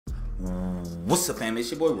What's up, fam? It's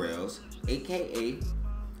your boy Rails, aka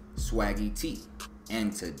Swaggy T,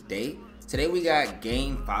 and today we got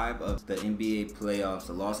Game 5 of the NBA playoffs,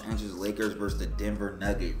 the Los Angeles Lakers versus the Denver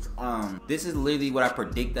Nuggets. This is literally what I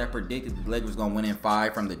predicted. I predicted the Lakers gonna win in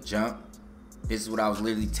 5 from the jump. This is what I was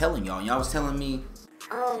literally telling y'all. Y'all was telling me,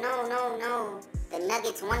 oh no, the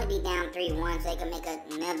Nuggets want to be down 3-1 so they can make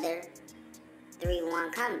another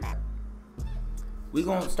 3-1 comeback. we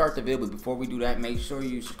gonna start the video, but before we do that, make sure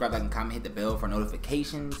you subscribe, like, and comment, hit the bell for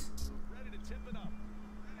notifications,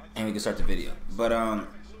 and we can start the video. But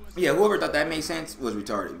yeah, whoever thought that made sense was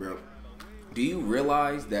retarded, bro. Do you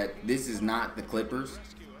realize that this is not the Clippers?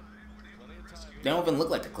 They don't even look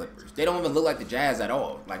like the Clippers. They don't even look like the Jazz at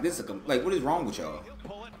all. Like, this is like, what is wrong with y'all?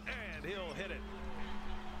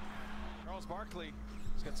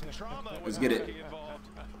 Let's get it.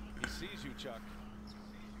 He sees you, Chuck.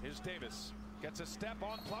 Here's Davis. Gets a step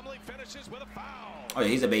on Plumlee, finishes with a foul. Oh yeah,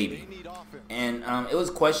 he's a baby. And it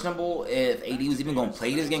was questionable if AD was even gonna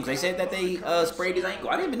play this game, because they said that they sprayed his ankle.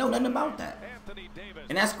 I didn't even know nothing about that.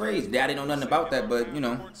 And that's crazy. I didn't know nothing about that, but you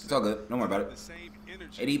know, it's all good. Don't worry about it.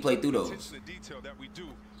 AD played through those. Yeah,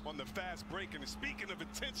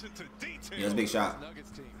 that's a big shot.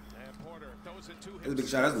 That's a big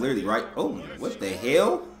shot. That's literally right. Oh, what the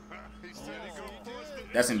hell?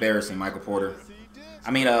 That's embarrassing, Michael Porter. I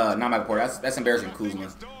mean, not Michael Porter. That's embarrassing,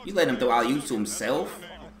 Kuzma. You let him throw alley-oops to himself.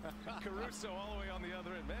 Caruso all the way on the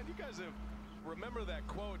other end. Man, you guys remember that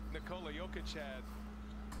quote Nikola Jokic had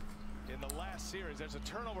in the last series. There's a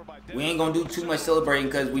turnover by Denver. We ain't gonna do too much celebrating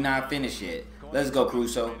because we not finished yet. Let's go,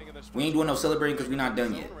 Caruso. We ain't doing no celebrating because we not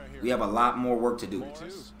done yet. We have a lot more work to do.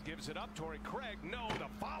 Gives it up. Torrey Craig. No, the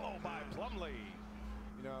follow by Plumlee.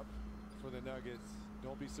 You know, for the Nuggets,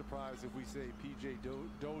 don't be surprised if we say P.J.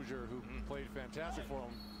 Dozier, who played fantastic for him.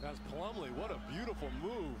 That's Plumlee. What a beautiful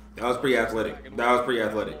move. That was pretty athletic. That was pretty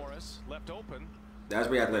athletic. Left open. That was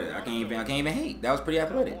pretty athletic. I can't even hate. That was pretty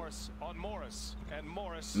athletic. On Morris, and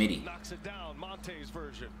Morris Midi knocks it down. Monte's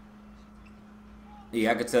version.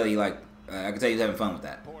 Yeah, I could tell you I could tell you he's having fun with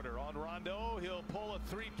that. Porter on Rondo. He'll pull a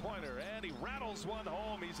three-pointer, and he rattles one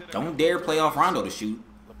home. He's in a Don't dare play off Rondo to shoot.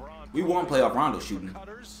 We won't play off Rondo shooting.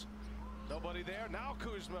 Nobody there. Now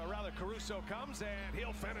Caruso comes, and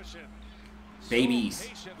he'll finish it. Babies,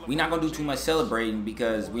 we not gonna do too much celebrating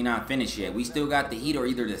because we not finished yet. We still got the Heat or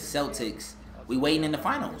either the Celtics. We waiting in the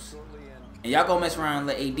finals, and y'all gonna mess around and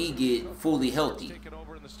let AD get fully healthy. Taking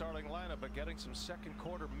over in the starting lineup, but getting some second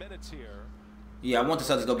quarter minutes here. Yeah, I want the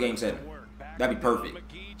Celtics to go Game 7. That'd be perfect,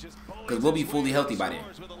 because we'll be fully healthy by then.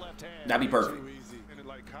 That'd be perfect.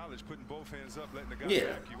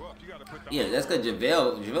 Yeah, that's because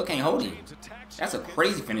JaVale can't hold him. That's a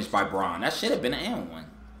crazy finish by Braun. That should have been an N1.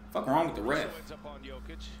 Fuck wrong with the ref?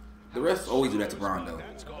 The refs always do that to Braun, though.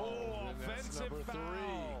 Offensive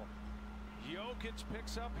foul. Jokic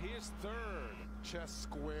picks up his third. Chest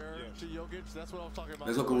square to Jokic. That's what I was talking about.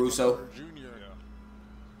 Let's go, Caruso.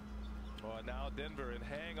 Well, now Denver in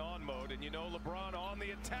hang-on mode, and you know LeBron on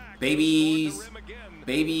the attack. Babies,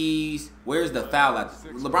 where's the foul at?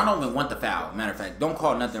 LeBron don't even want the foul. Matter of fact, don't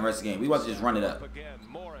call nothing the rest of the game. We want to just run it up. Again,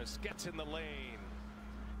 Morris gets in the lane.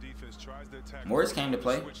 Defense tries to attack. Morris came to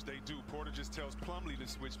play. Which they do. Porter just tells Plumlee to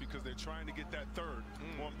switch because they're trying to get that third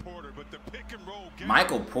on Porter, but the pick and roll.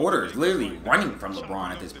 Michael Porter is literally running from LeBron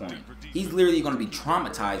at this point. He's literally going to be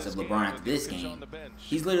traumatized of LeBron after this game.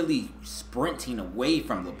 He's literally sprinting away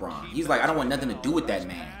from LeBron. He's like, I don't want nothing to do with that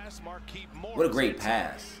man. What a great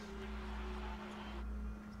pass.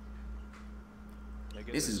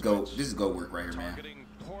 This is go work right here, man.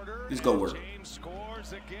 This is go work.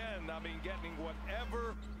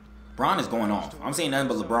 Bron is going off. I'm seeing nothing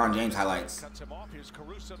but LeBron James highlights.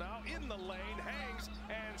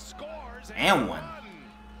 And one.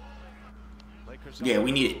 Yeah,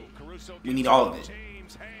 we need it. We need all of it.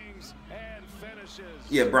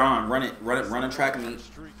 Yeah, Bron, run a track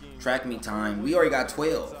meet time. We already got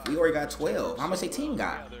 12. How much they team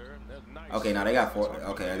got? Okay, now they got 4.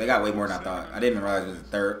 Okay, they got way more than I thought. I didn't even realize it was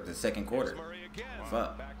the second quarter.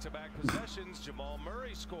 Fuck. Jamal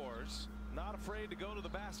Murray scores. Not afraid to go to the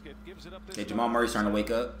basket. Gives it up. Okay, Jamal Murray's starting to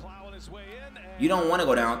wake up. You don't want to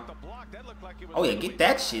go down. Oh yeah, get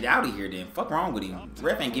that shit out of here then. Fuck wrong with him. The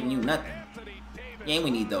ref ain't giving you nothing. Yeah,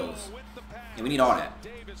 we need those. Yeah, we need all that.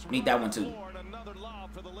 We need that one too.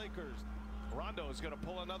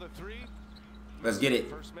 Let's get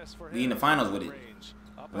it. We in the finals with it.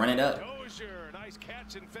 Run it up. That's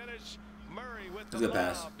a good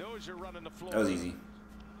pass. That was easy.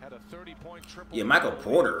 Had a 30-point triple. Yeah, Michael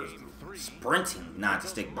Porter sprinting not to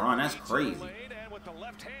stick Bron. That's crazy. And with the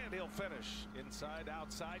left hand, he'll finish. Inside,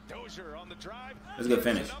 outside. Dozier on the drive. That's a good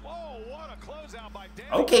finish. Oh, what a closeout by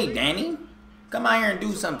Danny. Okay, Danny. Come out here and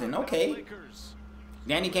do something. Okay.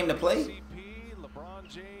 Danny came to play. LeBron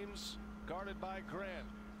James guarded by Grant.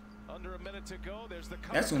 Under a minute to go. There's the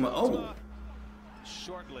That's who. Oh.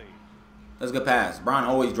 Shortly. That's a good pass. Bron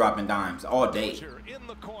always dropping dimes all day. In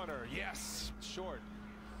the corner. Yes. Short.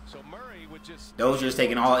 So Murray would just Dozier's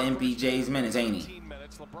taking all MPJ's minutes, ain't he?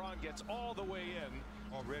 Minutes. LeBron gets all the way in.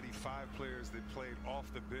 Already 5 players that played off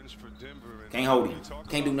the bench for Denver. And Can't hold him.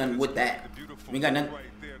 Can't do nothing with that. We ain't got nothing. Right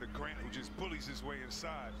there, the Grant who just bullies his way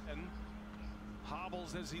inside. And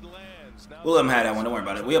hobbles as he lands. Now We'll let him have that one. Don't worry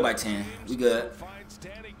about it. We up by 10. We good.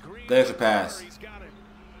 Good extra pass.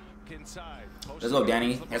 Let's go,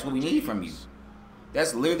 Danny. That's what we need from you.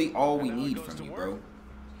 That's literally all we need from you, bro.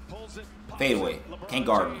 Fade away. Can't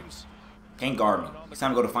guard me. Can't guard me. It's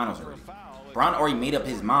time to go to finals already. Bron already made up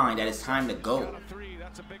his mind that it's time to go.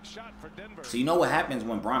 So you know what happens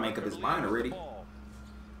when Bron make up his mind already.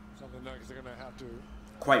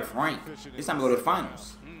 Quite frank, it's time to go to the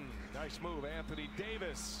finals. Nice move, Anthony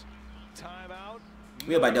Davis. Timeout.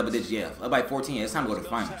 We up by double digits, yeah. Up by 14. It's time to go to the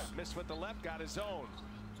finals.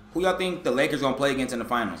 Who y'all think the Lakers gonna play against in the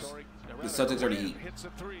finals? The Celtics or the Heat?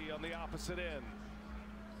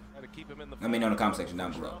 Let me know in the comment section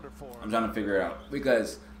down below. I'm trying to figure it out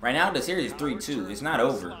because right now the series is 3-2. It's not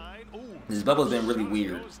over. This bubble's been really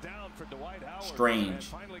weird,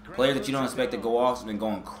 strange. Players that you don't expect to go off have been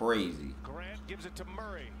going crazy. Grant gives it to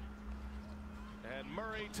Murray, and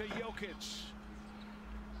Murray to Jokic.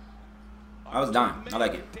 I was dying. I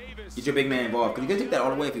like it. Get your big man involved. Cause he could take that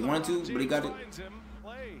all the way if he wanted to, but he got it.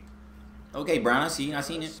 Okay, Brown. I seen it. I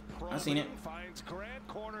seen it.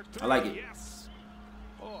 I like it.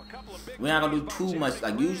 We're not gonna do too much.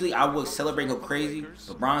 Like usually, I would celebrate go crazy,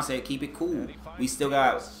 but Brown said keep it cool. We still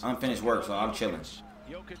got unfinished work, so I'm chilling.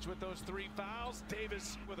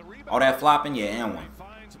 All that flopping, yeah, and one.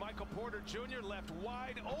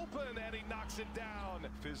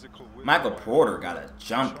 Michael Porter got a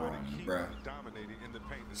jumper on him, bro.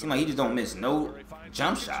 Seems like he just don't miss no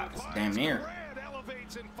jump shots. Damn near.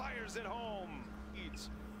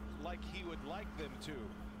 Like he would like them to.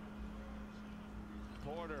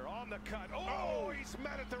 Porter on the cut. Oh, he's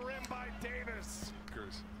met at the rim by Davis.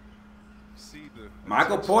 See the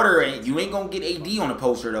Michael Porter, you ain't gonna get AD on the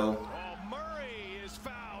poster though. Oh, Murray is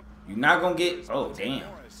fouled. You're not gonna get. Oh damn.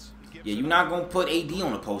 Yeah, you're not gonna put AD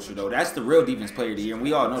on the poster though. That's the real defense player of the year, and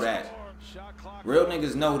we all know that. Real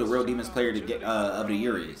niggas know who the real defense player of the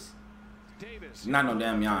year is. Not no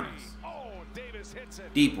damn Giannis.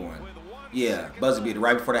 Deep one. Yeah, buzzer beater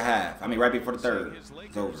right before the half. I mean, right before the third.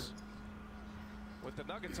 It's over. With the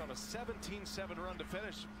Nuggets on a 17-7 run to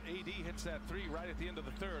finish, AD hits that 3 right at the end of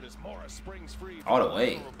the third as Morris springs free. All the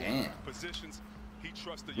way. Damn.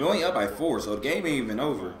 We only up by 4, so the game ain't even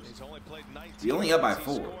over. We only up by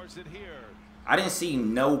 4. I didn't see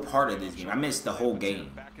no part of this game. I missed the whole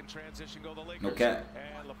game. No cap.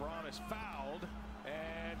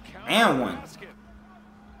 And one.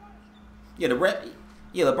 Yeah, the ref.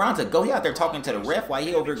 Yeah, LeBron to go. He out there talking to the ref while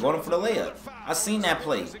he over here going for the layup. I seen that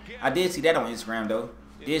play. I did see that on Instagram though.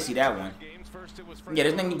 Did see that one. Yeah,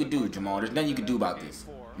 there's nothing you could do, Jamal. There's nothing you could do about this,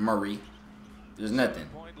 Murray. There's nothing.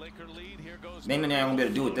 There ain't nothing I'm gonna be able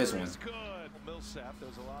to do with this one.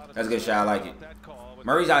 That's a good shot. I like it.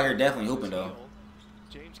 Murray's out here definitely hooping though.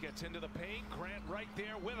 James gets into the paint. Grant right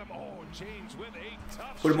there with him. Oh, James with a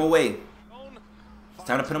tough Put him away. It's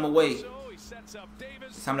time to put him away.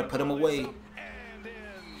 It's time to put him away. And in.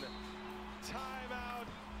 Timeout,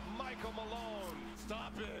 Michael Malone.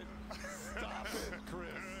 Stop it. Stop it, Chris.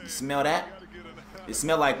 You smell that? It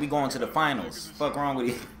smelled like we going to the finals. Fuck wrong with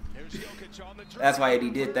you? That's why he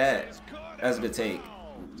did that. That's a good take.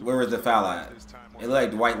 Where was the foul at? It looked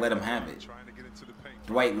like Dwight let him have it.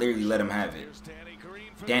 Dwight literally let him have it.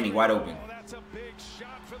 Danny wide open.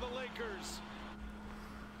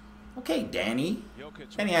 Okay, Danny.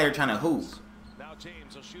 Danny out here trying to hoop.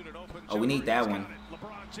 Oh, we need that one.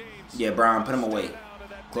 Yeah, Brown, put him away.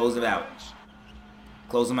 Close him out.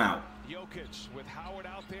 Close him out. Jokic with Howard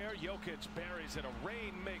out there. Jokic buries it. A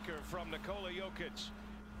rainmaker from Nikola Jokic.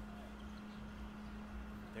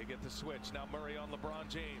 They get the switch. Now Murray on LeBron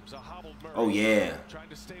James. A hobbled Murray. Oh, yeah.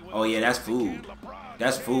 Oh, yeah, that's food.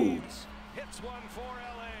 That's food. Hits one for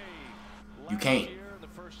LA. You can't.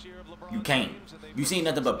 You can't. You seen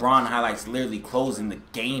nothing but Bron highlights literally closing the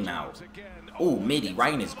game out. Oh, midi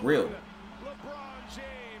right in his grill.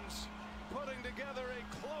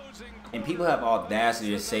 And people have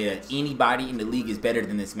audacity to say that anybody in the league is better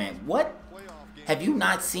than this man. What? Have you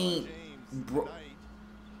not seen? Bro,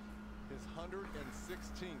 His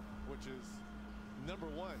 116th, which is number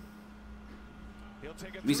 1.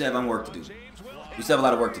 we still have work to do. We still have a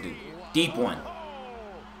lot of work to do. Deep one.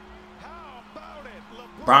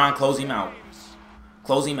 Bron, close him out.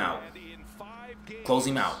 Close him out. Close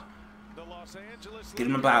him out. Get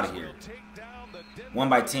him up out of here. 1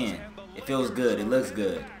 by 10. It feels good. It looks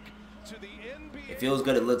good. It feels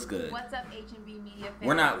good. It looks good. What's up, H&B Media fans?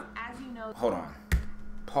 We're not. As you know. Hold on.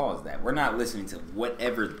 Pause that. We're not listening to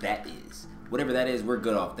whatever that is. Whatever that is, we're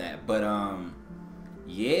good off that. But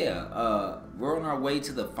yeah. We're on our way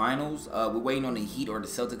to the finals. We're waiting on the Heat or the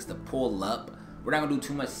Celtics to pull up. We're not gonna do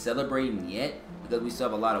too much celebrating yet because we still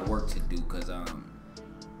have a lot of work to do. Because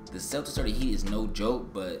the Celtics or the Heat is no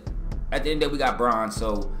joke. But at the end of the day, we got Bron,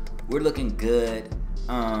 so we're looking good.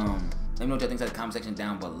 Let me know what y'all think in the comment section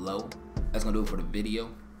down below. That's gonna do it for the video.